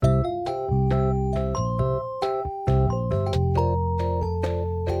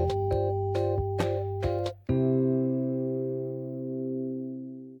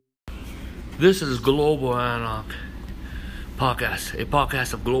This is Global Anak Podcast, a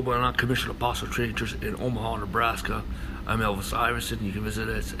podcast of Global Anak Commissioned Apostle Training Church in Omaha, Nebraska. I'm Elvis Iverson. You can visit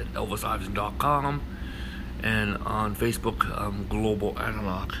us at elvisiverson.com and on Facebook, Global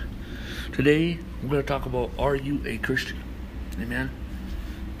Anak. Today, we're going to talk about, are you a Christian? Amen.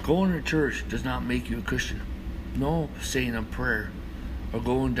 Going to church does not make you a Christian. No saying a prayer or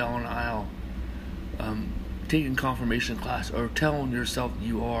going down an aisle, taking confirmation class, or telling yourself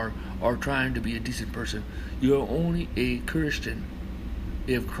you are, or trying to be a decent person. You are only a Christian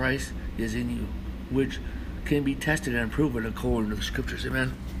if Christ is in you, which can be tested and proven according to the scriptures.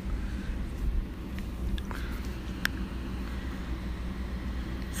 Amen.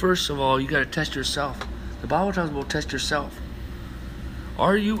 First of all, you got to test yourself. The Bible talks about test yourself.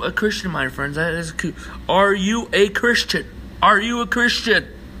 Are you a Christian, my friends? That is cute. Are you a Christian? Are you a Christian?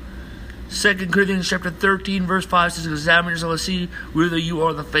 2 Corinthians chapter 13, verse 5 says, examine yourself and see whether you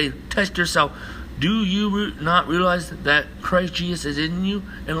are the faith. Test yourself. Do you not realize that Christ Jesus is in you?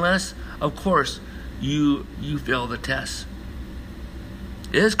 Unless, of course, you fail the test.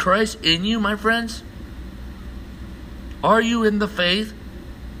 Is Christ in you, my friends? Are you in the faith?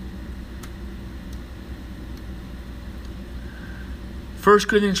 First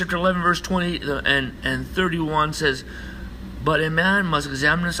Corinthians chapter 11, verse 20 and 31 says, but a man must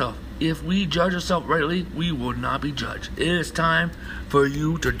examine himself. If we judge ourselves rightly, we will not be judged. It is time for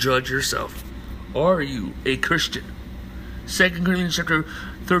you to judge yourself. Are you a Christian? 2 Corinthians chapter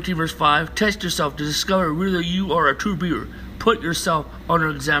 13, verse 5, test yourself to discover whether you are a true believer. Put yourself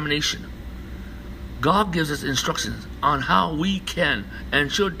under examination. God gives us instructions on how we can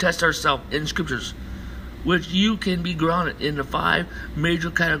and should test ourselves in scriptures, which you can be grounded in the 5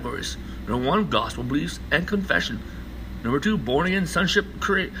 major categories. Number 1, gospel beliefs and confession. Number 2, born again sonship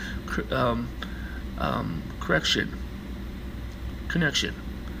connection.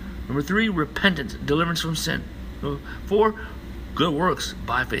 Number 3, repentance, deliverance from sin. Number 4, good works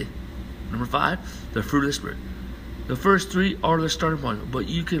by faith. Number 5, the fruit of the Spirit. The first 3 are the starting point, but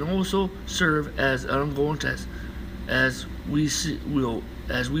you can also serve as an ongoing test, as we will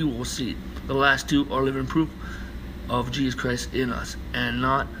see. The last 2 are living proof of Jesus Christ in us, and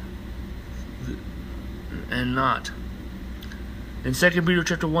not. In 2 Peter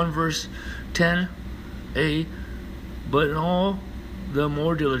chapter 1, verse 10a, but in all the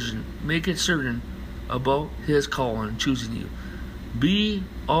more diligent, make it certain about his calling, choosing you. Be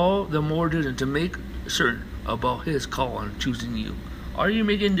all the more diligent to make certain about his calling, choosing you. Are you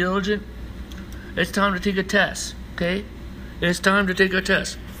making diligent? It's time to take a test, okay? It's time to take a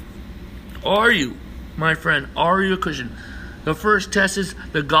test. Are you, my friend, are you a Christian? The first test is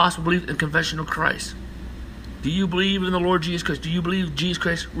the gospel belief and confession of Christ. Do you believe in the Lord Jesus Christ? Do you believe Jesus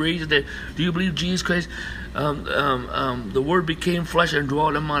Christ raised the dead? Do you believe Jesus Christ, the Word became flesh and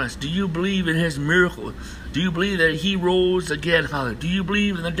dwelt among us? Do you believe in His miracle? Do you believe that He rose again? Do you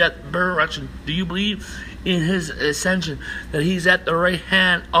believe in the death, burial, resurrection? Do you believe in His ascension, that He's at the right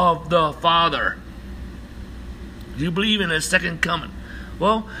hand of the Father? Do you believe in His second coming?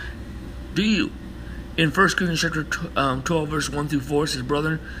 Well, do you? In 1 Corinthians chapter 12, verse 1 through 4, it says,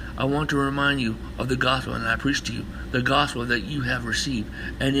 brethren, I want to remind you of the gospel, and I preach to you the gospel that you have received,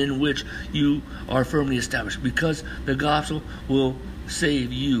 and in which you are firmly established, because the gospel will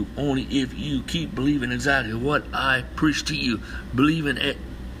save you only if you keep believing exactly what I preach to you. Believing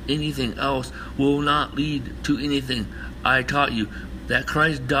anything else will not lead to anything I taught you, that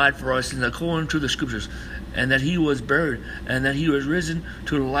Christ died for us according to the scriptures, and that he was buried, and that he was risen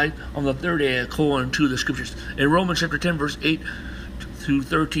to the life on the 3rd day according to the scriptures. In Romans chapter 10, verse 8 through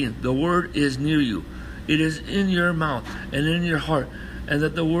 13, the word is near you. It is in your mouth and in your heart, and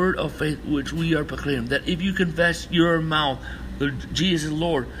that the word of faith which we are proclaiming, that if you confess your mouth that Jesus is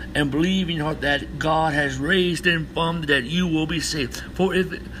Lord, and believe in your heart that God has raised him from the dead, you will be saved. For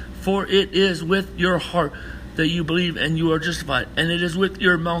it is with your heart that you believe and you are justified, and it is with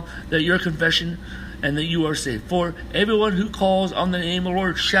your mouth that your confession and that you are saved. For everyone who calls on the name of the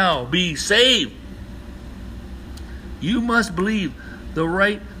Lord shall be saved. You must believe the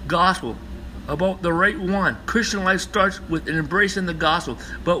right gospel about the right one. Christian life starts with embracing the gospel.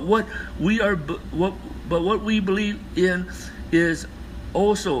 But what we believe in is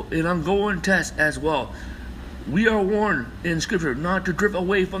also an ongoing test as well. We are warned in Scripture not to drift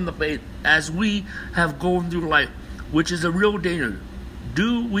away from the faith as we have gone through life, which is a real danger.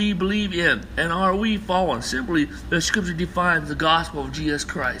 Do we believe in and are we following? Simply, the Scripture defines the gospel of Jesus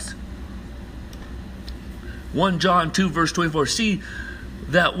Christ. 1 John 2 verse 24, see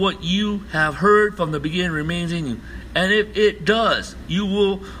that what you have heard from the beginning remains in you. And if it does, you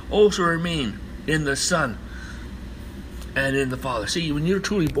will also remain in the Son and in the Father. See, when you're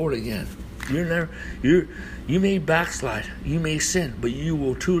truly born again, You may backslide, you may sin, but you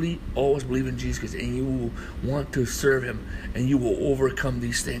will truly always believe in Jesus, and you will want to serve Him, and you will overcome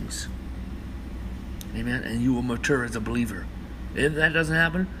these things. Amen. And you will mature as a believer. If that doesn't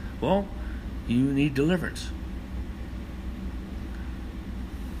happen, well, you need deliverance.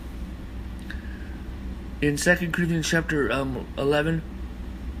 In 2 Corinthians chapter 11,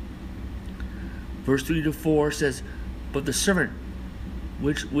 verse 3 to 4 says, "But the serpent,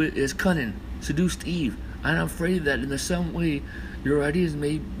 which is cunning, seduced Eve. I am afraid that in the same way your ideas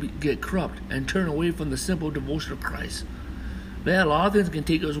may get corrupt and turn away from the simple devotion of Christ." Man, a lot of things can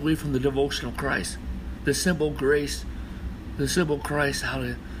take us away from the devotion of Christ. The simple grace, the simple Christ,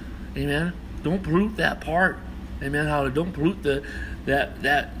 hallelujah. Amen. Don't pollute that part. Amen. Hallelujah. Don't pollute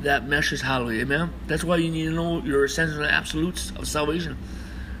that message, hallelujah. Amen. That's why you need to know your essential absolutes of salvation.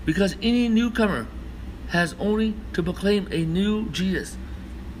 Because any newcomer has only to proclaim a new Jesus,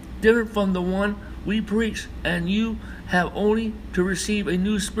 different from the one we preach, and you have only to receive a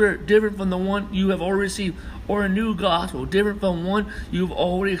new spirit, different from the one you have already received, or a new gospel, different from one you have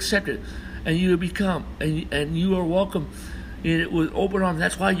already accepted, and you have become, and you are welcome in it with open arms.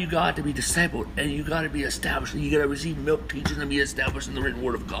 That's why you got to be discipled, and you got to be established, and you got to receive milk teaching and be established in the written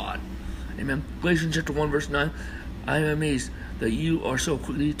word of God. Amen. Galatians chapter 1 verse 9. I am amazed that you are so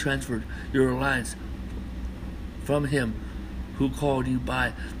quickly transferred your reliance from Him who called you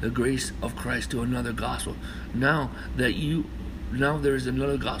by the grace of Christ to another gospel. Now there is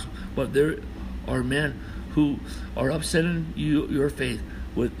another gospel, but there are men who are upsetting your faith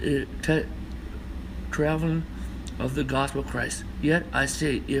with traveling of the gospel of Christ. Yet I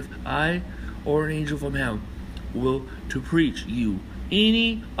say, if I or an angel from heaven will to preach you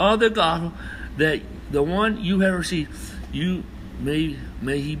any other gospel that the one you have received, you may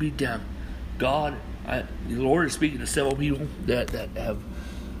he be damned. God, the Lord is speaking to several people that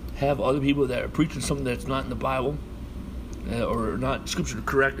have other people that are preaching something that's not in the Bible or not scripture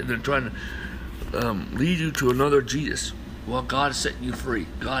correct, and they're trying to lead you to another Jesus. Well, God is setting you free.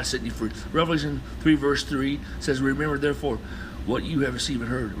 God is setting you free. Revelation 3 verse 3 says, "Remember therefore what you have received and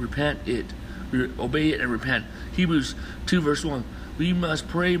heard. Repent it, obey it, and repent." Hebrews 2 verse 1. We must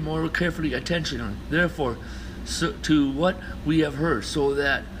pray more carefully attention on, therefore, to what we have heard, so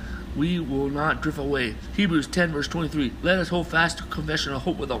that we will not drift away. Hebrews 10 verse 23. Let us hold fast to confession of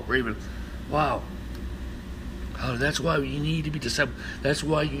hope without wavering. Wow. That's why you need to be discipled. That's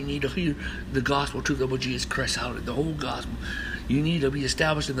why you need to hear the gospel truth about Jesus Christ. The whole gospel. You need to be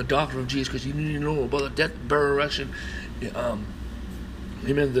established in the doctrine of Jesus, because you need to know about the death, burial, resurrection.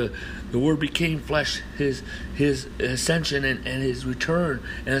 Amen. The Word became flesh. His ascension and His return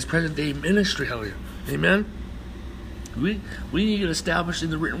and His present day ministry. Hallelujah. Amen. We need to get established in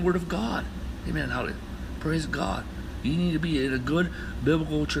the written Word of God. Amen. Hallelujah. Praise God. You need to be in a good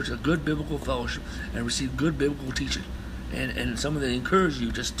biblical church, a good biblical fellowship, and receive good biblical teaching. And someone that encourages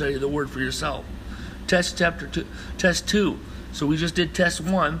you to study the Word for yourself. Test 2. So we just did test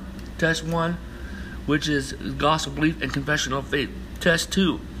 1. Test 1, which is gospel belief and confession of faith. Test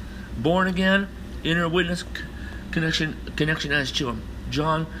 2, born again, inner witness, connection as children.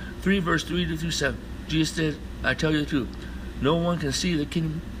 John 3 verse 3 to 7. Jesus said, I tell you the truth, no one can see the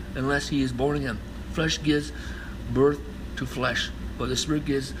kingdom unless he is born again. Flesh gives birth to flesh, but the Spirit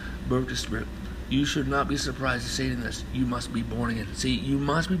gives birth to spirit. You should not be surprised at saying this. You must be born again. See, you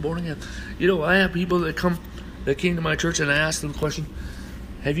must be born again. You know, I have people that came to my church, and I asked them the question,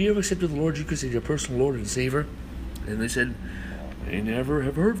 have you ever accepted the Lord Jesus as your personal Lord and Savior? And they said, I never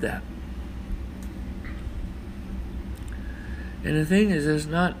have heard that. And the thing is, it's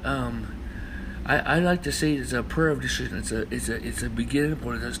not, I like to say it's a prayer of decision. It's a beginning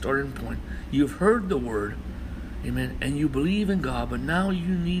point, it's a starting point. You've heard the word, amen, and you believe in God, but now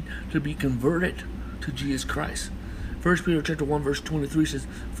you need to be converted to Jesus Christ. 1 Peter chapter 1 verse 23 says,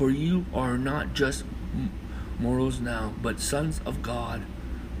 for you are not just mortals now, but sons of God,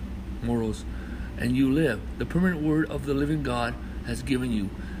 mortals, and you live. The permanent word of the living God has given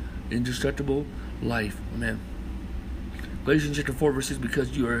you indestructible life. Amen. Galatians chapter 4 verse 6,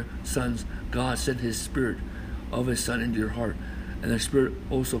 because you are sons, God sent His Spirit of His Son into your heart, and the Spirit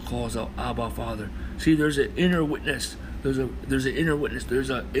also calls out, Abba, Father. See, there's an inner witness. There's an inner witness. There's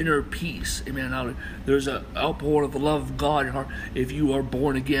an inner peace. Amen. Hallelujah. There's an outpouring of the love of God in your heart if you are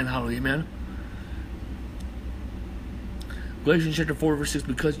born again. Hallelujah. Amen. Galatians chapter 4 verse 6,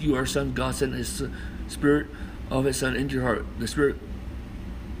 because you are sons, God sent His Spirit of His Son into your heart. The Spirit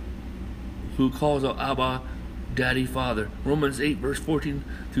who calls out, Abba, Daddy, Father. Romans 8, verse 14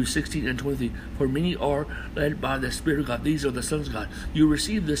 through 16 and 23. For many are led by the Spirit of God. These are the sons of God. You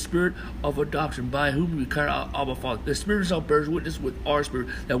receive the Spirit of adoption, by whom we cry out, Abba, Father. The Spirit itself bears witness with our spirit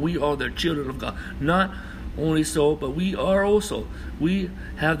that we are the children of God. Not only so, but we are also. We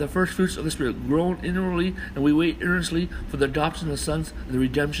have the first fruits of the Spirit, grown inwardly, and we wait earnestly for the adoption of sons and the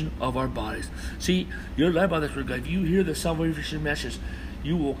redemption of our bodies. See, you're led by the Spirit of God. If you hear the salvation message,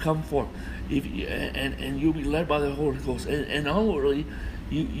 you will come forth. And you'll be led by the Holy Ghost. And outwardly,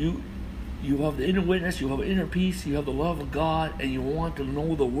 you have the inner witness, you have inner peace, you have the love of God, and you want to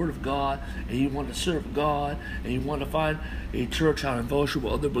know the Word of God, and you want to serve God, and you want to find a church out and fellowship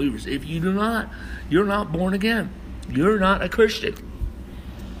with other believers. If you do not, you're not born again. You're not a Christian.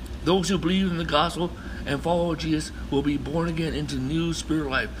 Those who believe in the gospel and follow Jesus will be born again into new spirit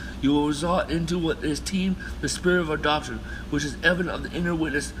life. You will result into what is termed the spirit of adoption, which is evident of the inner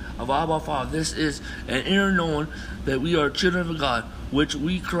witness of Abba, Father. This is an inner knowing that we are children of God, which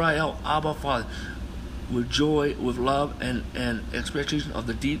we cry out, Abba, Father, with joy, with love, and expectation of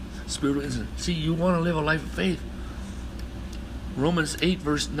the deep spiritual instinct. See, you want to live a life of faith. Romans 8,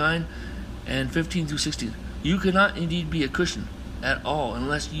 verse 9 and 15 through 16. You cannot indeed be a Christian at all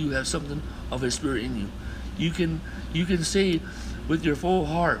unless you have something of His Spirit in you. You can say with your full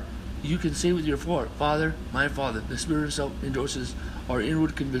heart, Father, my Father. The Spirit Himself endorses our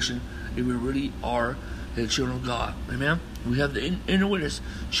inward conviction if we really are the children of God. Amen? We have the inner witness.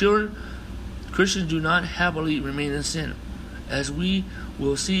 Christians do not happily remain in sin, as we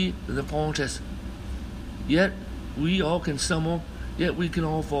will see in the following test. Yet we all can stumble, yet we can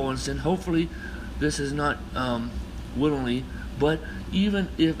all fall in sin. Hopefully this is not willingly, but even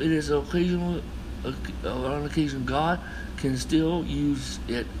if it is on occasion, God can still use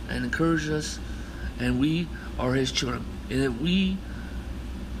it and encourage us, and we are His children. And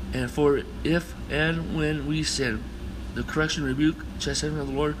if and when we sin, the correction, rebuke, chastisement of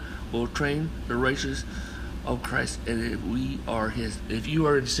the Lord will train the righteous of Christ. And if we are His, if you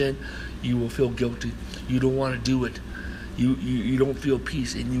are in sin, you will feel guilty. You don't want to do it. You don't feel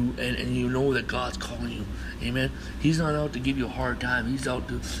peace, and you know that God's calling you. Amen. He's not out to give you a hard time. He's out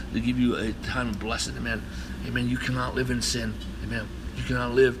to give you a time of blessing. Amen. Amen. You cannot live in sin. Amen. You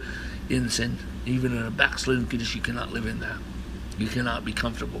cannot live in sin. Even in a backslidden condition, you cannot live in that. You cannot be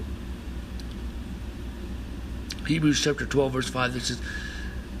comfortable. Hebrews chapter 12, verse 5, that says,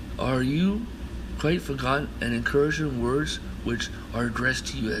 are you quite forgotten and encouraging words which are addressed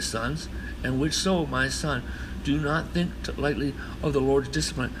to you as sons? And which so, my son, do not think lightly of the Lord's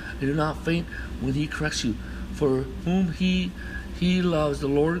discipline, and do not faint when He corrects you. For whom He loves, the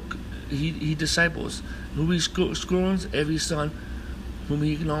Lord He disciples. Whom He scorns, every son whom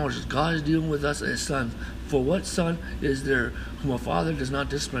He acknowledges. God is dealing with us as sons. For what son is there whom a father does not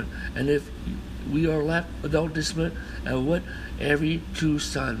discipline? And if we are left without discipline, and what every true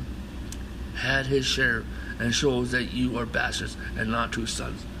son had his share, and shows that you are bastards and not true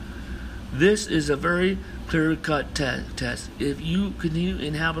sons. This is a very clear-cut test. If you continue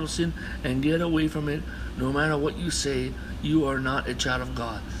in habit of sin and get away from it, no matter what you say, you are not a child of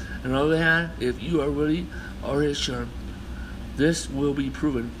God. On the other hand, if you are really His children, this will be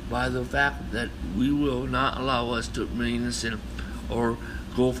proven by the fact that we will not allow us to remain in sin or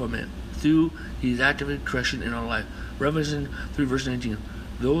go from it through His active correction in our life. Revelation 3, verse 19.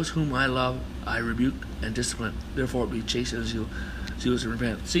 Those whom I love, I rebuke and discipline. Therefore, be chaste and zealous and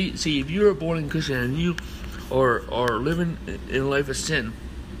repent. See, if you're a born-again Christian and you are living in a life of sin,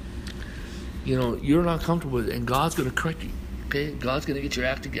 you're not comfortable with it, and God's going to correct you. Okay, God's going to get your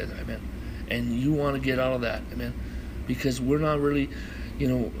act together. Amen. And you want to get out of that. Amen. Because we're not really,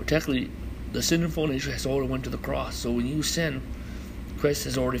 technically, the sinful nature has already went to the cross. So when you sin, Christ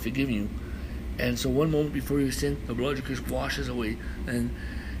has already forgiven you. And so one moment before you sin, the blood of Christ washes away, and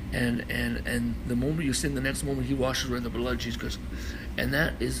the moment you sin, the next moment He washes away the blood of Jesus Christ. And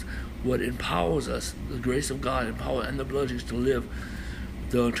that is what empowers us, the grace of God, and the blood of Jesus to live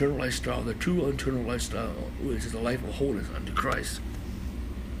the eternal lifestyle, the true eternal lifestyle, which is a life of holiness unto Christ.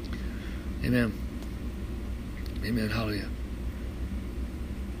 Amen. Amen. Hallelujah.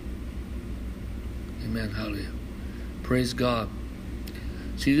 Amen. Hallelujah. Praise God.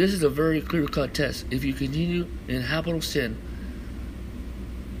 See, this is a very clear-cut test. If you continue in habitual sin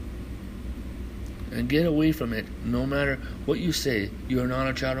and get away from it, no matter what you say, you are not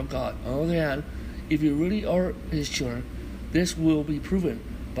a child of God. On the other hand, if you really are His children, this will be proven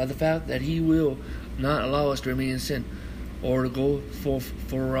by the fact that He will not allow us to remain in sin or to go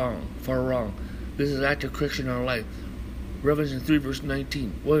far wrong. This is active correction in our life. Revelation 3, verse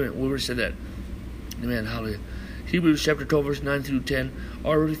 19. Wait a minute, we already said that. Amen. Hallelujah. Hebrews chapter 12, verse 9 through 10.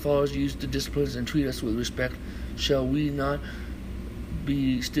 Our earthly fathers used to discipline us and treat us with respect shall we not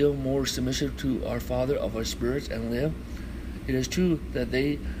be still more submissive to our Father of our spirits and live? It is true that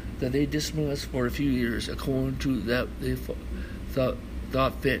they discipline us for a few years, according to that they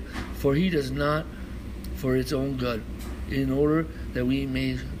thought fit, for He does not for its own good, in order that we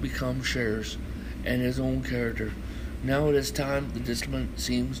may become sharers in His own character. Now it is time. The discipline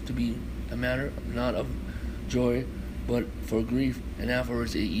seems to be a matter not of joy, but for grief, and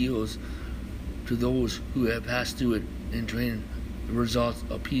afterwards it yields to those who have passed through it in training the results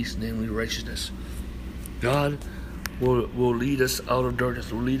of peace, namely righteousness. God will lead us out of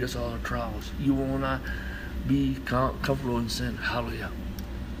darkness, will lead us out of trials. You will not be comfortable in sin. Hallelujah.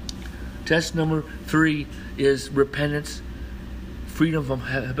 Test number 3 is repentance, freedom from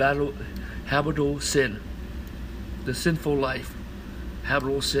habitual sin. The sinful life,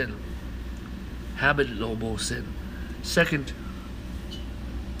 habitual sin. 2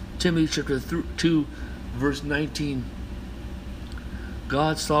 Timothy chapter 2, verse 19.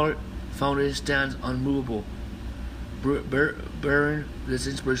 God's solid foundation stands unmovable, bearing this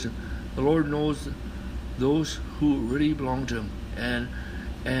inspiration. The Lord knows those who really belong to Him,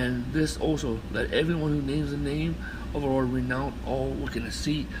 and this also, that everyone who names the name of the Lord renounce all wickedness.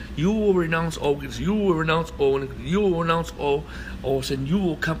 See, you will renounce all wickedness. You will renounce all iniquity. You will renounce all sin. You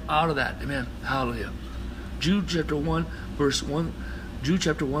will come out of that. Amen. Hallelujah. Jude chapter 1, verse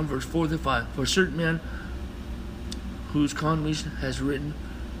 4-5. For a certain man whose condemnation has written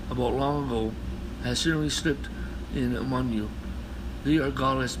about long ago has certainly slipped in among you. They are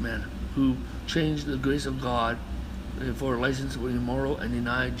godless men who change the grace of God for a license for immoral and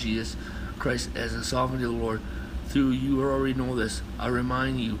deny Jesus Christ as the sovereignty of the Lord. Through you already know this. I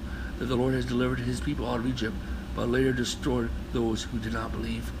remind you that the Lord has delivered His people out of Egypt, but later destroyed those who did not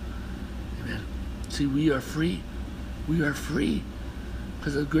believe. Amen. See, we are free. We are free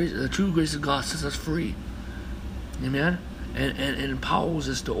because the true grace of God sets us free. Amen. And empowers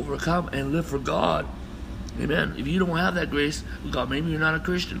us to overcome and live for God. Amen. If you don't have that grace of God, maybe you're not a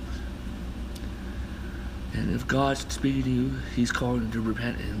Christian. And if God's speaking to you, He's calling you to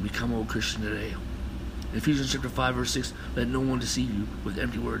repent and become a Christian today. Ephesians chapter 5, verse 6, let no one deceive you with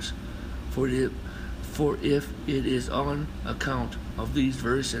empty words. For if it is on account of these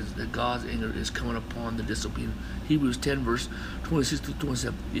very sins that God's anger is coming upon the disobedient. Hebrews 10, verse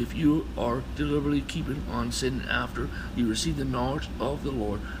 26-27. If you are deliberately keeping on sin after you receive the knowledge of the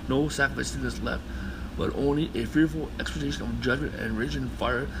Lord, no sacrifice is left, but only a fearful expectation of judgment and raging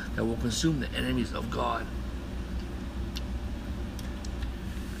fire that will consume the enemies of God.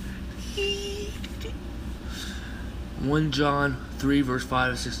 1 John 3, verse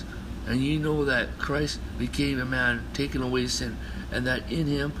 5-6. And ye know that Christ became a man, taking away sin, and that in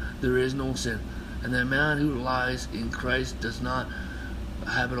Him there is no sin. And the man who lies in Christ does not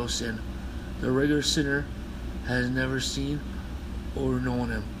habit of sin. The regular sinner has never seen or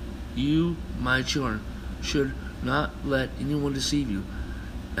known Him. You, my children, should not let anyone deceive you.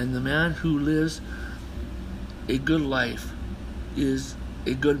 And the man who lives a good life is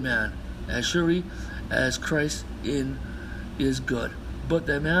a good man, as surely as Christ in is good. But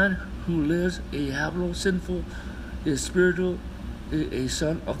the man who lives a habitual sinful is spiritual, a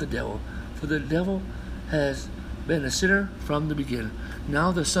son of the devil. For the devil has been a sinner from the beginning.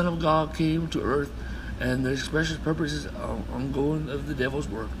 Now the Son of God came to earth, and the express purposes of ongoing of the devil's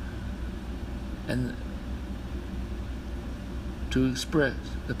work, and to express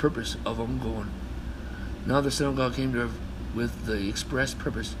the purpose of ongoing. Now the Son of God came to earth with the express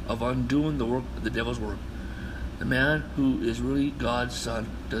purpose of undoing the work of the devil's work. The man who is really God's son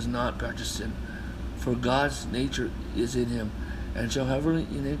does not practice sin, for God's nature is in him, and shall have really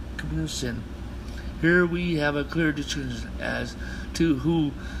iniquity of sin. Here we have a clear distinction as to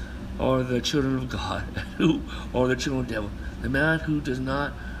who are the children of God and who are the children of the devil. The man who does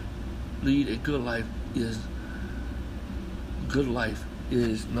not lead a good life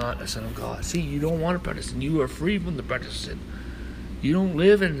is not a son of God. See, you don't want to practice sin. You are free from the practice of sin. You don't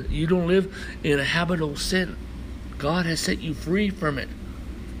live in a habit of sin. God has set you free from it.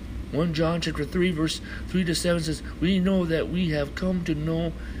 1 John chapter 3, verse 3-7 says, we know that we have come to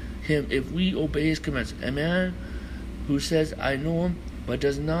know Him if we obey His commands. A man who says, I know Him, but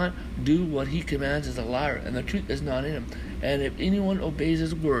does not do what He commands is a liar, and the truth is not in him. And if anyone obeys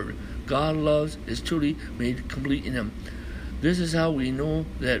His word, God loves is truly made complete in Him. This is how we know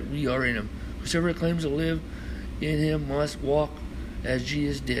that we are in Him. Whoever claims to live in Him must walk as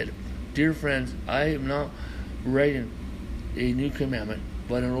Jesus did. Dear friends, I am not writing a new commandment,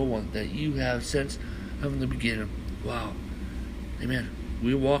 but an old one that you have since from the beginning. Wow. Amen.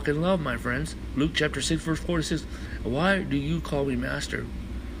 We walk in love, my friends. Luke chapter 6, verse 46. Why do you call me master?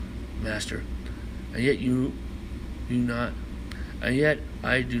 Master. And yet you do not, and yet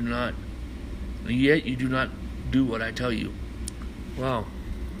I do not, and yet you do not do what I tell you. Wow.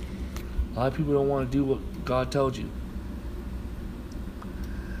 A lot of people don't want to do what God tells you.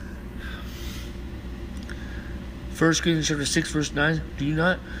 1 Corinthians chapter 6, verse 9. Do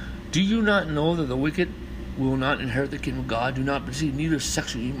you not know that the wicked will not inherit the kingdom of God? Do not receive neither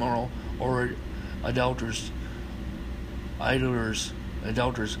sexually immoral or adulterers,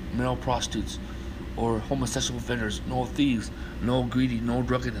 male prostitutes, or homosexual offenders, no thieves, no greedy, no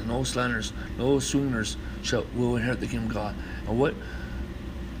drunkenness, no slanderers, no swindlers will inherit the kingdom of God.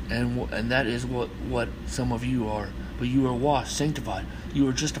 And that is what some of you are. But you are washed, sanctified. You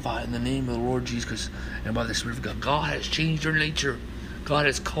are justified in the name of the Lord Jesus Christ and by the Spirit of God. God has changed your nature. God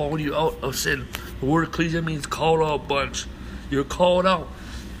has called you out of sin. The word ecclesia means called out bunch. You're called out.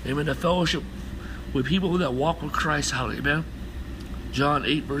 Amen. The fellowship with people that walk with Christ. Hallelujah. Amen. John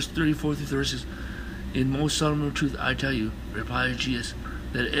 8, verse 34 through 36. In most solemn truth I tell you, replied Jesus,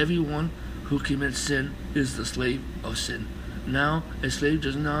 that everyone who commits sin is the slave of sin. Now, a slave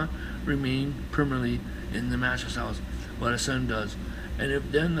does not remain permanently in the master's house, but a son does. And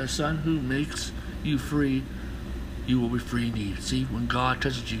if then the Son who makes you free, you will be free indeed. See, when God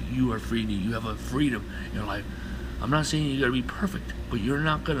touches you, you are free indeed. You have a freedom in your life. I'm not saying you got to be perfect, but you're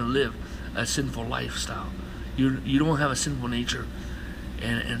not going to live a sinful lifestyle. You don't have a sinful nature.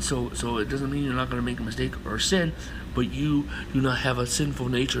 And so it doesn't mean you're not going to make a mistake or sin, but you do not have a sinful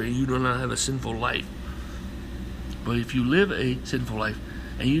nature and you do not have a sinful life. But if you live a sinful life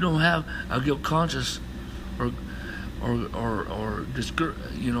and you don't have a guilt conscience or you're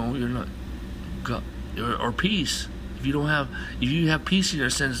not or peace. If you have peace in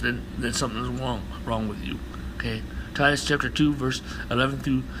your sins, then something's wrong with you. Okay, Titus chapter 2, verse 11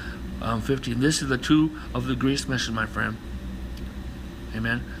 through 15. This is the truth of the grace message, my friend.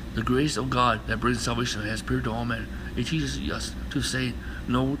 Amen. The grace of God that brings salvation has appeared to all men. It teaches us to say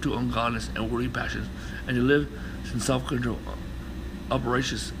no to ungodliness and worldly passions, and to live in self-control,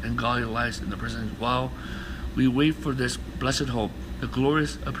 uprighteous and godly lives in the present while we wait for this blessed hope, the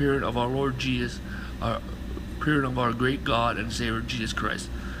glorious appearing of our Lord Jesus, appearing of our great God and Savior Jesus Christ,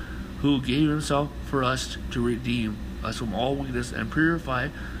 who gave himself for us to redeem us from all weakness and purify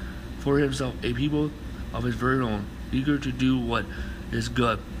for himself a people of his very own, eager to do what is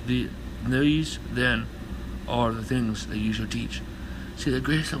good. These then are the things that you should teach. See, the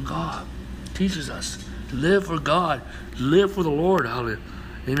grace of God teaches us to live for God, to live for the Lord. Hallelujah.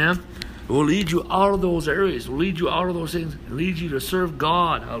 Amen. It will lead you out of those areas. It will lead you out of those things. It leads you to serve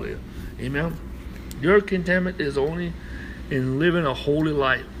God. Hallelujah. Amen. Your contentment is only in living a holy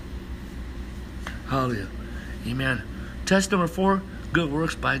life. Hallelujah. Amen. Test number 4, good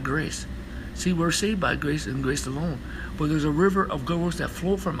works by grace. See, we're saved by grace and grace alone. But there's a river of good works that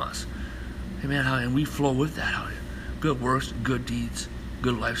flow from us. Amen. And we flow with that. Hallelujah. Good works, good deeds,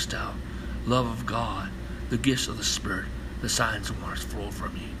 good lifestyle, love of God, the gifts of the Spirit, the signs and wonders flow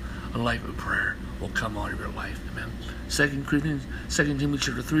from you. A life of prayer will come out of your life. Amen. 2 Timothy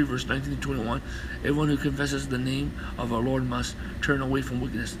chapter 3, verse 19 to 21. Everyone who confesses the name of our Lord must turn away from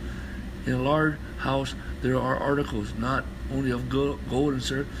wickedness. In a large house there are articles not only of gold and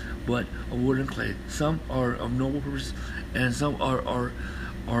silver, but of wood and clay. Some are of noble purpose, and some are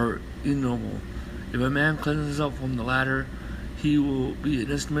ignoble. If a man cleanses himself from the latter, he will be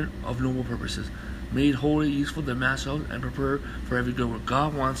an instrument of noble purposes, made holy, useful to the master, and prepared for every good work.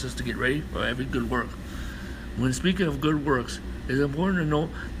 God wants us to get ready for every good work. When speaking of good works, it is important to note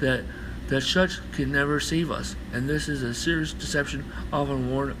that such can never save us, and this is a serious deception often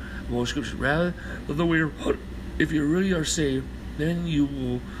warned about Scripture. Rather, the way if you really are saved, then you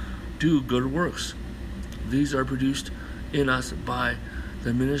will do good works. These are produced in us by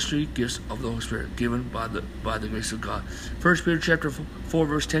the ministry gifts of the Holy Spirit given by the grace of God. 1 Peter chapter 4,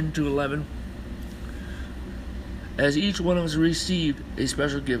 verse 10 to 11. As each one of us received a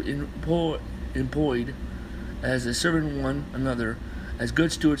special gift, employed as a servant one another, as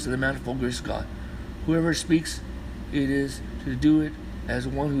good stewards of the manifold grace of God. Whoever speaks, it is to do it as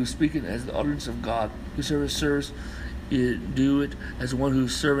one who is speaking as the utterance of God. Whoever serves, do it as one who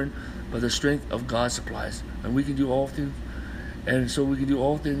is serving by the strength of God supplies. And we can do all things, and so we can do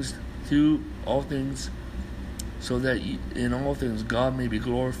all things through all things, so that in all things God may be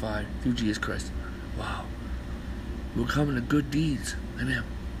glorified through Jesus Christ. Wow. We're coming to good deeds. Amen.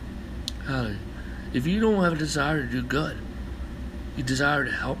 Hallelujah. If you don't have a desire to do good, you desire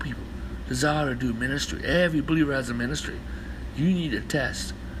to help people, desire to do ministry. Every believer has a ministry. You need to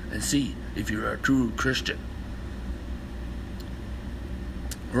test and see if you're a true Christian.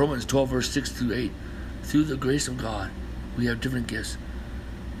 Romans 12, verse 6 through 8. Through the grace of God, we have different gifts.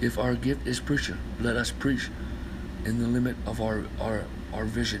 If our gift is preaching, let us preach in the limit of our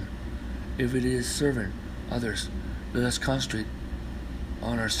vision. If it is serving others, let us concentrate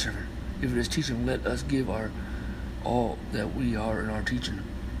on our servant. If it is teaching, let us give our all that we are in our teaching.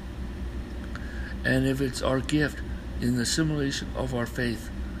 And if it's our gift in the simulation of our faith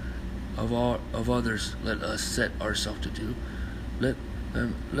of others, let us set ourselves to do. Let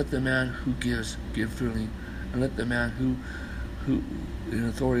the man who gives give freely, and let the man who in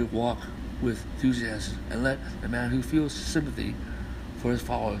authority walk with enthusiasm, and let the man who feels sympathy for his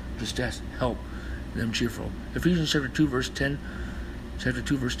follower distress help them cheerful. Ephesians chapter 2 verse 10.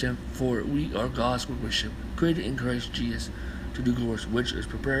 For we are God's workmanship, created in Christ Jesus to do good works, which is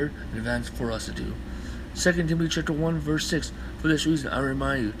prepared in advance for us to do. 2 Timothy chapter 1 verse 6. For this reason I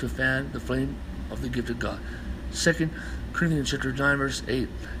remind you to fan the flame of the gift of God. 2 Corinthians chapter 9 verse 8.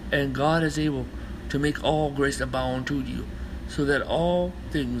 And God is able to make all grace abound to you, so that in all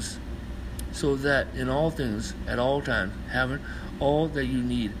things at all times, having all that you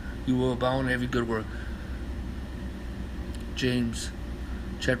need, you will abound in every good work. James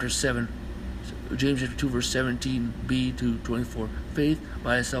chapter 2 verse 17b to 24. Faith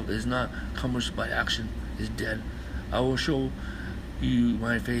by itself is not accomplished by action, is dead. I will show you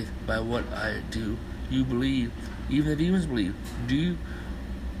my faith by what I do. You believe, even the demons believe. Do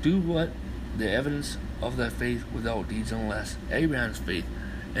what? The evidence of that faith without deeds, unless Abraham's faith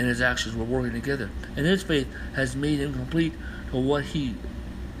and his actions were working together, and his faith has made him complete to what he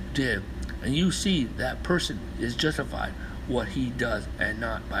did. And you see that person is justified what he does, and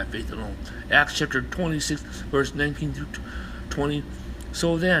not by faith alone. Acts chapter 26 verse 19 through 20.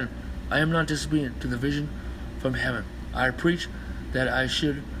 So then I am not disobedient to the vision from heaven. I preach that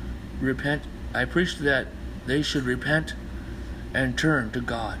they should repent and turn to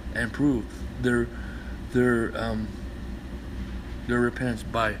God and prove their repentance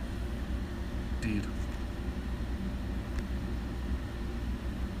by deed.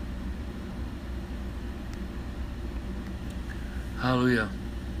 Hallelujah.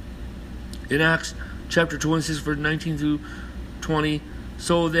 In Acts chapter 26 verse 19 through 20.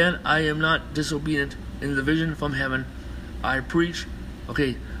 So then I am not disobedient in the vision from heaven. I preach.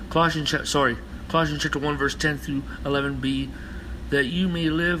 Colossians chapter 1 verse 10 through 11b. That you may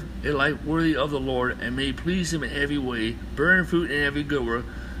live a life worthy of the Lord, and may please Him in every way, bearing fruit in every good work,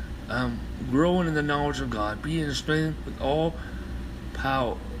 growing in the knowledge of God, being strengthened with all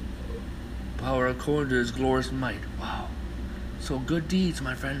power according to His glorious might. Wow. So good deeds,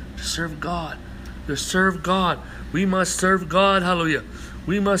 my friend, to serve God. To serve God. We must serve God. Hallelujah.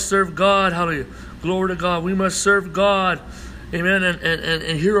 We must serve God. Hallelujah. Glory to God. We must serve God. Amen.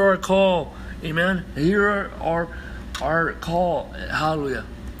 And hear our call. Amen. Hear our call. Hallelujah.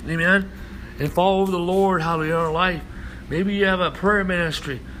 Amen. And follow the Lord. Hallelujah. In our life. Maybe you have a prayer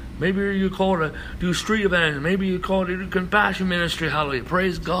ministry. Maybe you're called to do street events. Maybe you're called to do compassion ministry. Hallelujah.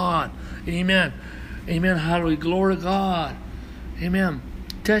 Praise God. Amen. Amen. Hallelujah. Glory to God. Amen.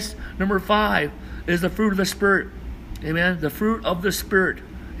 Test number 5 is the fruit of the Spirit. Amen. The fruit of the Spirit.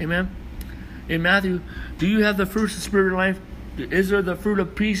 Amen. In Matthew, do you have the fruits of the Spirit in your life? Is there the fruit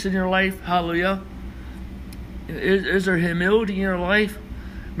of peace in your life? Hallelujah. Is there humility in your life?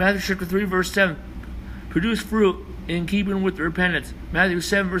 Matthew chapter 3 verse 7. Produce fruit in keeping with repentance. Matthew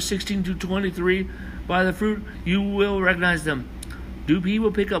 7 verse 16 to 23. By the fruit you will recognize them. Do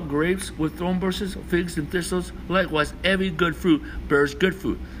people pick up grapes with thorn bushes, figs and thistles? Likewise, every good fruit bears good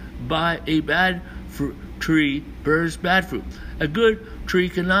fruit. By a bad tree bears bad fruit. A good tree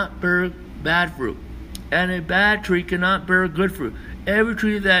cannot bear bad fruit, and a bad tree cannot bear good fruit. Every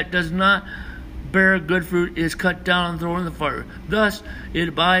tree that does not bear good fruit is cut down and thrown in the fire. Thus,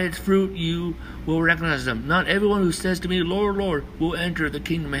 by its fruit you will recognize them. Not everyone who says to me, Lord, Lord, will enter the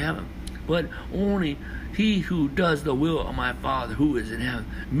kingdom of heaven, but only he who does the will of my Father who is in heaven.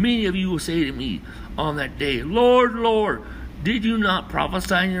 Many of you will say to me on that day, Lord, Lord, did you not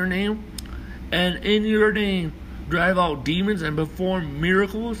prophesy in your name? And in your name drive out demons and perform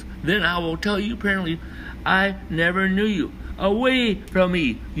miracles? Then I will tell you apparently, I never knew you. Away from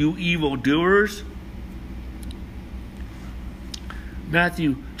me, you evildoers.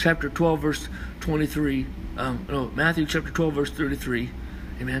 Matthew chapter 12 verse 23. Matthew chapter 12 verse 33.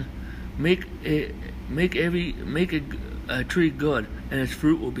 Amen. Make a tree good, and its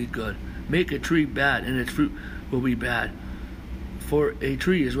fruit will be good. Make a tree bad, and its fruit will be bad. For a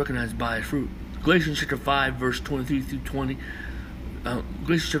tree is recognized by its fruit. Galatians chapter 5 verse 23 through 20.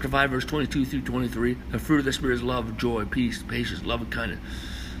 Galatians chapter 5 verse 22 through 23. The fruit of the Spirit is love, joy, peace, patience, love and kindness,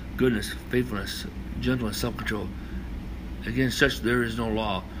 goodness, faithfulness, gentleness, self-control. Against such there is no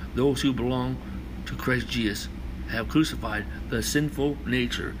law. Those who belong to Christ Jesus have crucified the sinful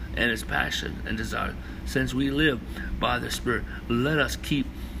nature and its passion and desire. Since we live by the Spirit, let us keep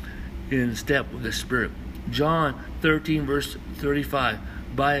in step with the Spirit. John 13, verse 35.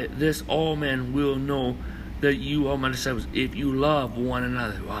 By this all men will know that you are my disciples, if you love one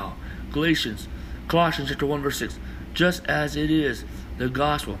another. Wow. Colossians chapter 1, verse 6. Just as it is the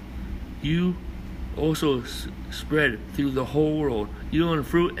gospel, you also spread through the whole world, yielding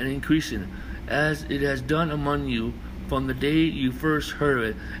fruit and increasing, as it has done among you from the day you first heard of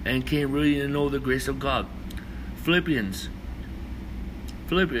it and came really to know the grace of God. Philippians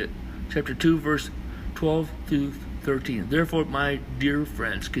chapter 2, verse 12 through 13. Therefore, my dear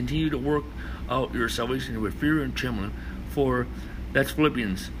friends, continue to work out your salvation with fear and trembling, for that's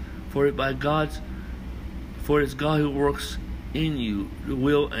Philippians. For it is God who works in you to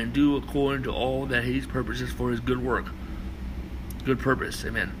will and do according to all that His purposes for His good purpose.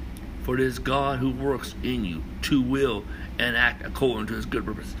 Amen. For it is God who works in you to will and act according to His good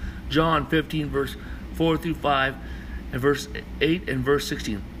purpose. John 15, verse 4 through 5, and verse 8 and verse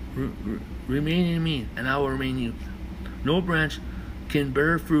 16. Remain in me, and I will remain in you. No branch can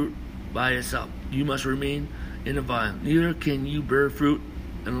bear fruit by itself. You must remain in the vine. Neither can you bear fruit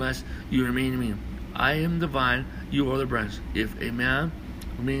unless you remain in me. I am the vine, you are the branch. If a man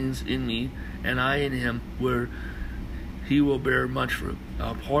remains in me, and I in him, where he will bear much fruit.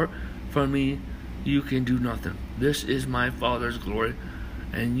 Apart from me, you can do nothing. This is my Father's glory,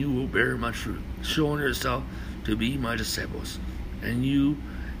 and you will bear much fruit, showing yourself to be my disciples. And you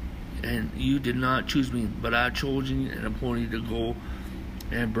did not choose me, but I chose you and appointed you to go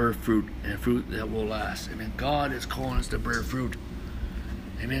and bear fruit, and fruit that will last. Amen. God is calling us to bear fruit.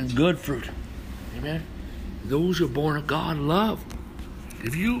 Amen. Good fruit. Amen. Those who are born of God love.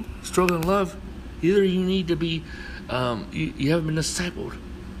 If you struggle in love, either you need to be, you haven't been discipled.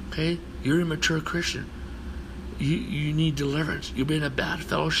 Okay? You're a mature Christian. You need deliverance. You've been in a bad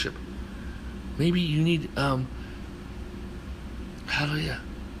fellowship. Maybe you need, hallelujah.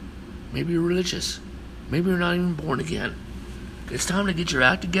 Maybe you're religious. Maybe you're not even born again. It's time to get your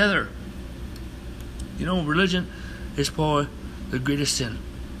act together. You know, religion is probably the greatest sin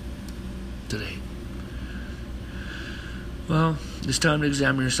today. Well, it's time to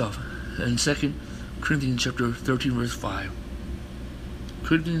examine yourself. In 2 Corinthians chapter 13, verse 5. 2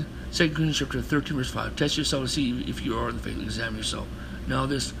 Corinthians chapter 13, verse 5. Test yourself to see if you are in the faith. Examine yourself. Now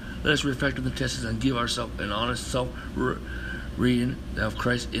let us reflect on the tests and give ourselves an honest self-reading of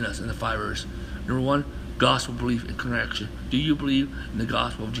Christ in us in the 5 verses. Number 1, gospel belief and connection. Do you believe in the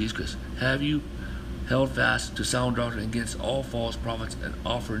gospel of Jesus Christ? Have you held fast to sound doctrine against all false prophets and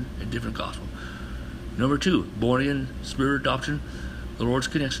offered a different gospel? Number 2, born again spirit doctrine, the Lord's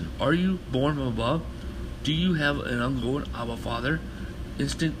connection. Are you born from above? Do you have an ongoing Abba Father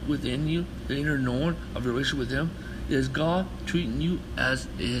instinct within you, the inner knowing of your relationship with Him? Is God treating you as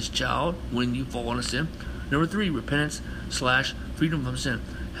His child when you fall into sin? Number 3, repentance / freedom from sin.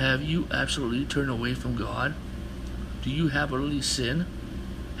 Have you absolutely turned away from God? Do you habitually sin?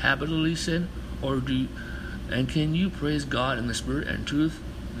 And can you praise God in the Spirit and truth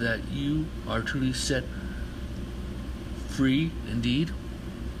that you are truly set free indeed?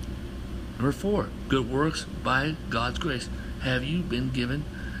 Number 4, good works by God's grace. Have you been given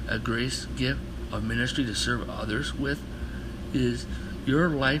a grace gift of ministry to serve others with? Is your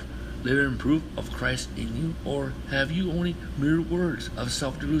life living proof of Christ in you, or have you only mere words of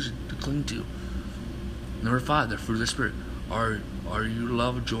self-delusion to cling to? Number 5, the fruit of the Spirit. Are you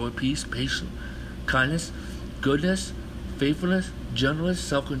love, joy, peace, patience, kindness, goodness, faithfulness, gentleness,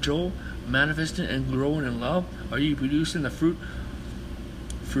 self-control, manifesting and growing in love? Are you producing the fruit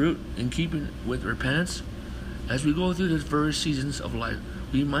in keeping with repentance? As we go through the various seasons of life,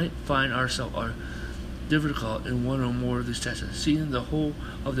 we might find ourselves difficult in one or more of these tests. Seeing the whole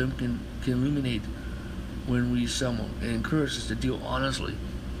of them can illuminate when we stumble and encourage us to deal honestly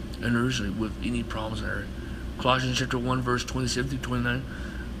and urgently with any problems in our area. Colossians chapter 1, verse 27 through 29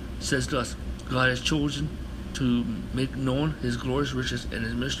 says to us, God has chosen to make known His glorious riches and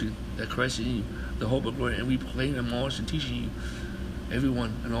His mystery, that Christ in you, the hope of glory, and we proclaim and admonish and teaching you,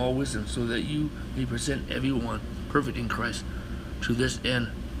 everyone, in all wisdom, so that you may present everyone perfect in Christ. To this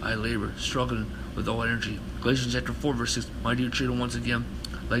end I labor, struggling with all energy. Galatians chapter 4, verse 6. My dear children, once again,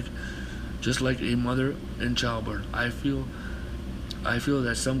 just like a mother in childbirth, I feel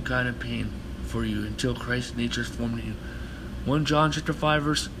that some kind of pain for you until Christ's nature is formed in you. 1 John chapter 5,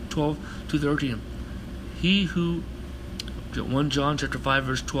 verse 12 to 13. 1 John chapter 5,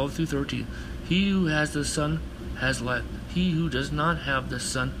 verse 12 through 13. He who has the Son has life. He who does not have the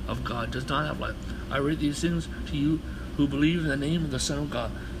Son of God does not have life. I write these things to you who believe in the name of the Son of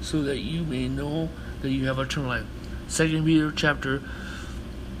God, so that you may know that you have eternal life. 2 Peter chapter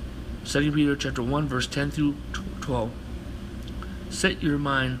 1 verse 10 through 12. Set your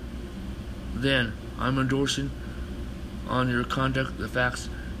mind then. I'm endorsing on your conduct the facts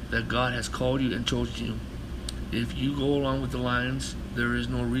that God has called you and chosen you. If you go along with the lions, there is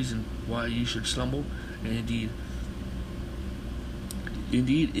no reason why you should stumble. And indeed,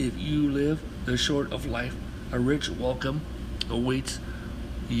 if you live the short of life, a rich welcome awaits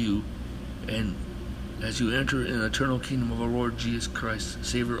you, and as you enter in the eternal kingdom of our Lord Jesus Christ,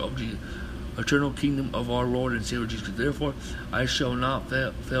 Savior of Jesus, eternal kingdom of our Lord and Savior Jesus. Therefore, I shall not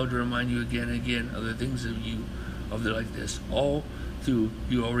fail to remind you again and again of the things like this. All through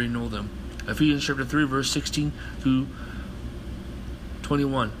you already know them. Ephesians chapter 3 verse 16 through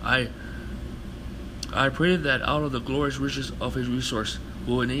 21. I pray that out of the glorious riches of His resource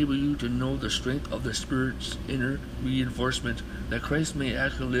will enable you to know the strength of the Spirit's inner reinforcement, that Christ may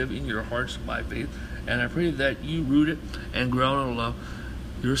actually live in your hearts by faith. And I pray that you, rooted and grounded in love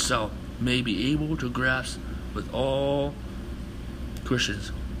yourself, may be able to grasp with all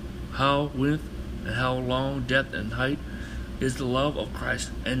Christians how width and how long, depth and height is the love of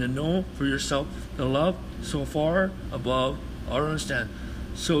Christ, and to know for yourself the love so far above our understanding,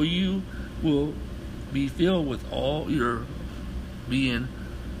 so you will be filled with all your being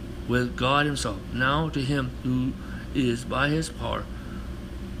with God Himself. Now to Him who is by His power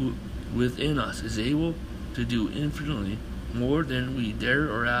within us is able to do infinitely more than we dare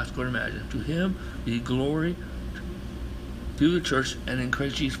or ask or imagine. To Him be glory through the church and in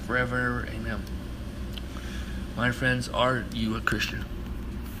Christ Jesus forever. Amen. My friends, are you a Christian?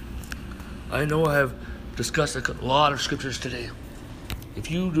 I know I have discussed a lot of scriptures today.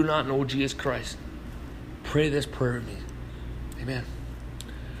 If you do not know Jesus Christ, pray this prayer with me. Amen.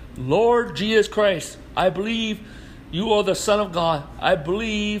 Lord Jesus Christ, I believe you are the Son of God. I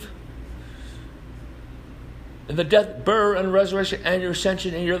believe in the death, burial, and resurrection and your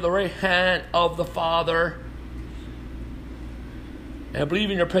ascension, and you're the right hand of the Father. And I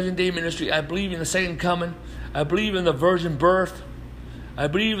believe in your present day ministry. I believe in the second coming. I believe in the virgin birth. I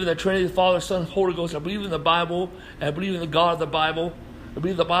believe in the Trinity, the Father, Son, Holy Ghost. I believe in the Bible. I believe in the God of the Bible. I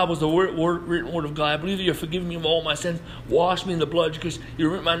believe the Bible is the written word of God. I believe that you're forgiving me of all my sins. Wash me in the blood because you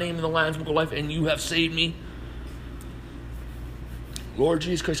written my name in the Lamb's Book of Life and you have saved me. Lord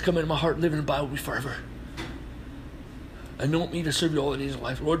Jesus Christ, come into my heart, live in the Bible with me forever. Anoint me to serve you all the days of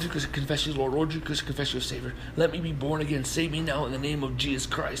life. Lord Jesus Christ, confess you, Lord. Lord Jesus Christ, confess you as Savior. Let me be born again. Save me now in the name of Jesus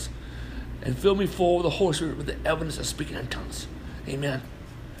Christ. And fill me full with the Holy Spirit with the evidence of speaking in tongues. Amen.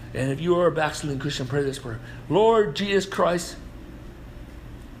 And if you are a backsliding Christian, pray this prayer. Lord Jesus Christ,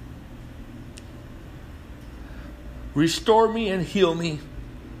 restore me and heal me.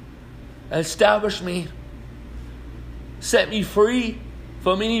 Establish me. Set me free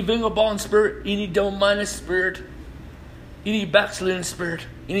from any vagabond spirit, any demonic spirit, any backsliding spirit,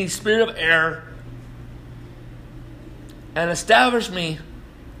 any spirit of error. And establish me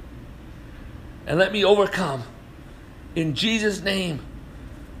and let me overcome. In Jesus' name,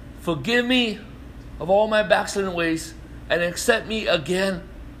 forgive me of all my backsliding ways and accept me again.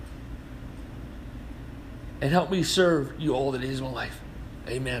 And help me serve you all the days of my life.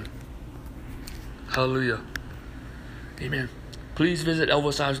 Amen. Hallelujah. Amen. Please visit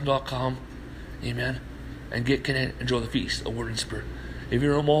elvisisland.com. Amen. And get connected. Enjoy the feast of Word and Spirit. If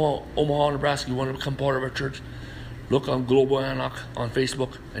you're in Omaha, Nebraska, you want to become part of our church, look on Global Antioch on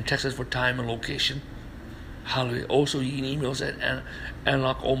Facebook and text us for time and location. Hallelujah. Also, you can email us at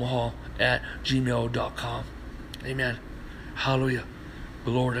AntiochOmaha@gmail.com. Amen. Hallelujah.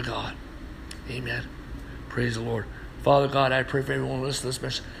 Glory to God. Amen. Praise the Lord. Father God, I pray for everyone listening to this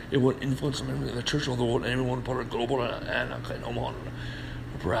message. It will influence them in the church of the world and everyone part of Global Antioch in Omaha,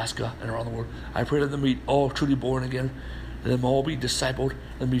 Nebraska, and around the world. I pray that them be all truly born again. Let them all be discipled.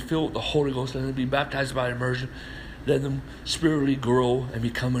 Let them be filled with the Holy Ghost. Let them be baptized by immersion. Let them spiritually grow and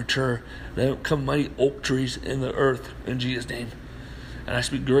become mature. Let them become mighty oak trees in the earth in Jesus' name. And I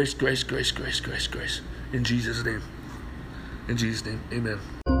speak grace, grace, grace, grace, grace, grace. In Jesus' name. In Jesus' name. Amen.